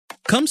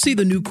Come see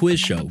the new quiz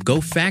show, Go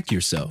Fact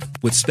Yourself,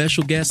 with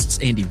special guests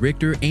Andy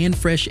Richter and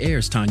Fresh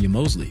Air's Tanya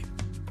Mosley.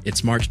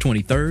 It's March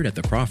 23rd at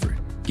the Crawford.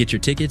 Get your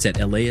tickets at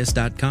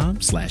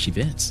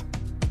las.com/events.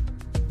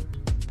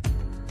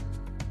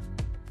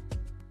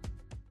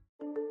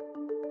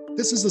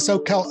 This is the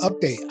SoCal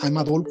Update. I'm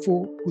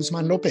Adolfo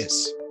Guzman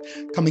Lopez.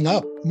 Coming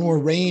up, more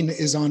rain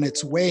is on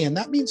its way, and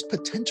that means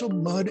potential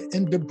mud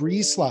and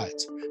debris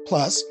slides.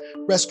 Plus,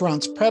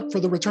 restaurants prep for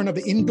the return of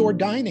indoor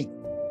dining.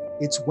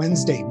 It's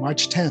Wednesday,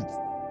 March 10th.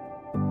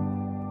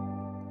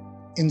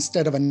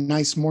 Instead of a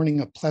nice morning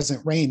of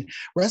pleasant rain,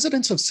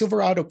 residents of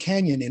Silverado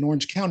Canyon in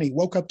Orange County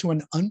woke up to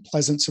an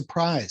unpleasant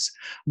surprise.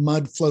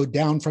 Mud flowed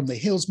down from the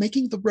hills,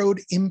 making the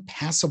road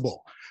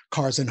impassable.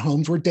 Cars and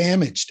homes were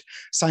damaged.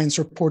 Science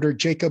reporter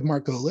Jacob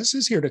Margolis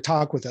is here to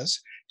talk with us.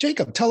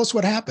 Jacob, tell us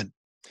what happened.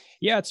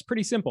 Yeah, it's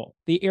pretty simple.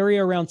 The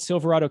area around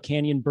Silverado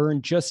Canyon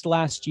burned just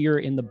last year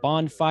in the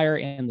Wildfire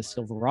and the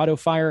Silverado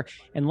Fire.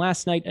 And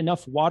last night,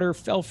 enough water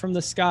fell from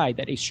the sky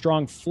that a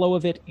strong flow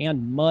of it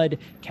and mud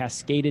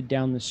cascaded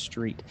down the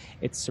street.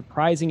 It's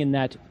surprising in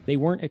that they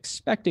weren't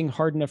expecting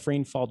hard enough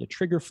rainfall to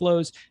trigger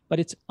flows,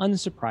 but it's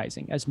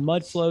unsurprising as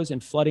mud flows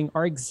and flooding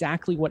are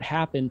exactly what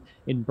happen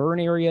in burn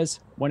areas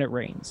when it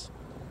rains.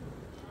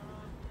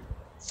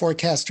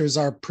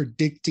 Forecasters are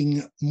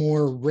predicting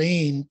more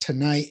rain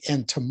tonight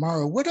and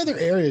tomorrow. What other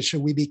areas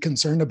should we be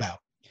concerned about?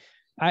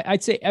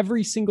 I'd say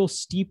every single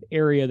steep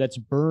area that's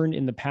burned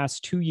in the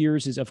past 2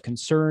 years is of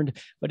concern,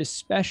 but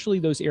especially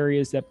those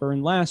areas that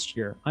burned last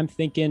year. I'm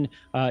thinking,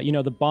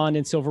 the Bond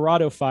and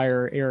Silverado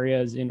fire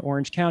areas in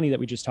Orange County that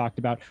we just talked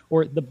about,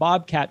 or the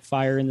Bobcat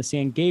fire in the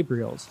San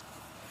Gabriels.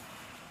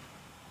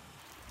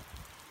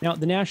 Now,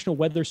 the National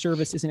Weather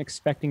Service isn't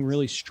expecting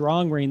really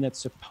strong rain that's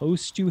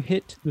supposed to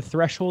hit the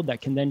threshold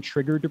that can then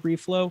trigger debris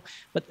flow,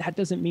 but that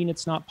doesn't mean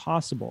it's not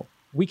possible.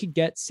 We could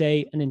get,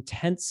 say, an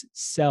intense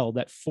cell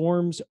that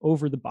forms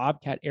over the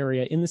Bobcat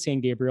area in the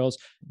San Gabriels,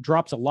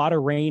 drops a lot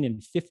of rain in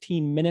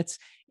 15 minutes,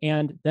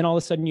 and then all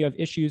of a sudden you have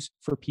issues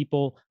for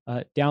people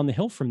down the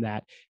hill from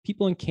that.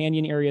 People in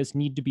canyon areas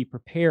need to be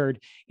prepared.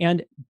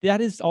 And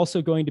that is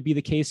also going to be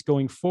the case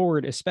going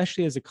forward,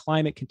 especially as the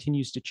climate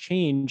continues to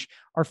change.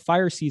 Our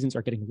fire seasons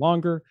are getting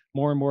longer.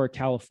 More and more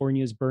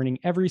California is burning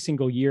every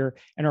single year.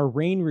 And our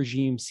rain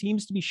regime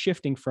seems to be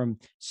shifting from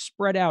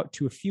spread out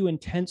to a few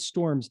intense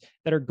storms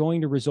that are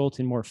going to result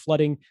in more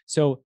flooding.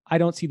 So I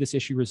don't see this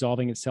issue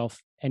resolving itself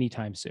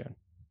anytime soon.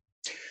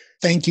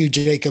 Thank you,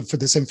 Jacob, for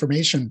this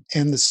information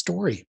and the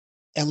story.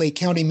 LA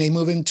County may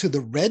move into the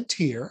red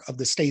tier of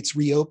the state's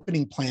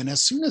reopening plan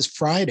as soon as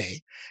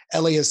Friday.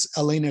 LA's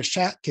Elena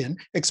Shatkin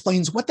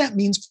explains what that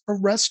means for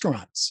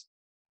restaurants.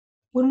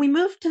 When we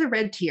move to the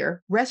red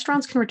tier,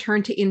 restaurants can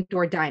return to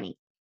indoor dining,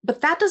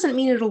 but that doesn't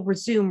mean it'll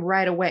resume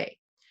right away.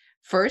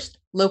 First,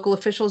 local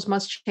officials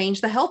must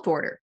change the health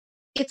order.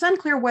 It's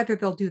unclear whether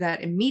they'll do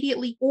that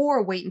immediately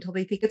or wait until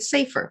they think it's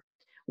safer.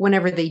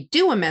 Whenever they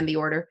do amend the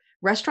order,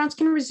 restaurants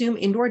can resume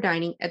indoor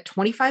dining at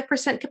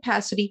 25%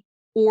 capacity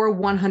or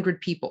 100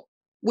 people,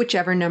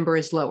 whichever number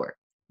is lower.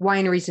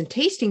 Wineries and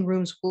tasting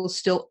rooms will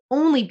still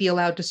only be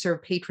allowed to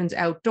serve patrons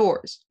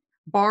outdoors.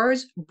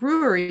 Bars,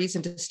 breweries,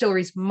 and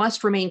distilleries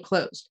must remain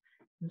closed.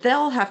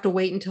 They'll have to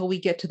wait until we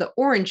get to the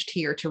orange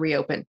tier to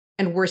reopen,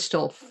 and we're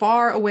still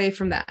far away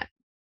from that.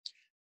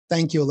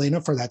 Thank you,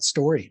 Elena, for that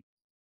story.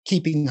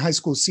 Keeping high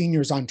school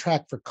seniors on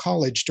track for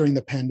college during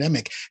the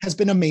pandemic has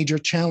been a major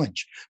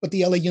challenge, but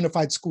the LA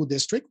Unified School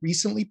District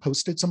recently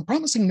posted some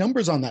promising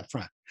numbers on that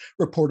front.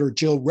 Reporter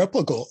Jill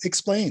Replogle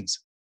explains.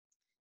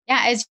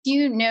 Yeah, as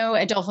you know,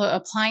 Adolfo,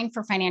 applying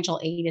for financial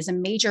aid is a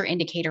major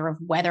indicator of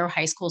whether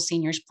high school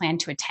seniors plan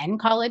to attend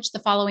college the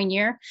following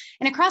year.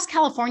 And across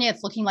California,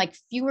 it's looking like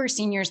fewer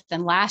seniors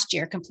than last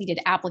year completed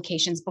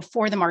applications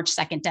before the March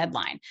 2nd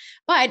deadline.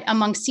 But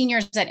among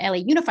seniors at LA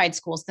Unified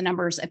Schools, the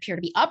numbers appear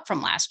to be up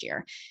from last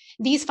year.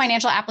 These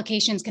financial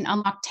applications can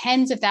unlock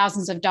tens of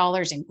thousands of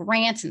dollars in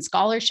grants and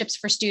scholarships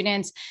for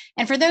students.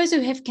 And for those who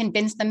have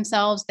convinced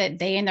themselves that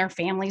they and their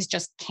families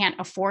just can't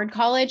afford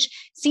college,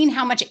 seeing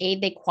how much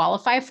aid they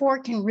qualify for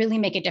can really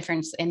make a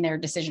difference in their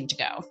decision to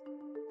go.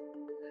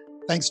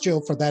 Thanks,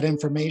 Jill, for that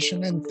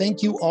information. And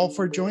thank you all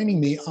for joining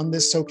me on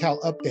this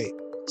SoCal Update.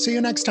 See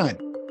you next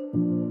time.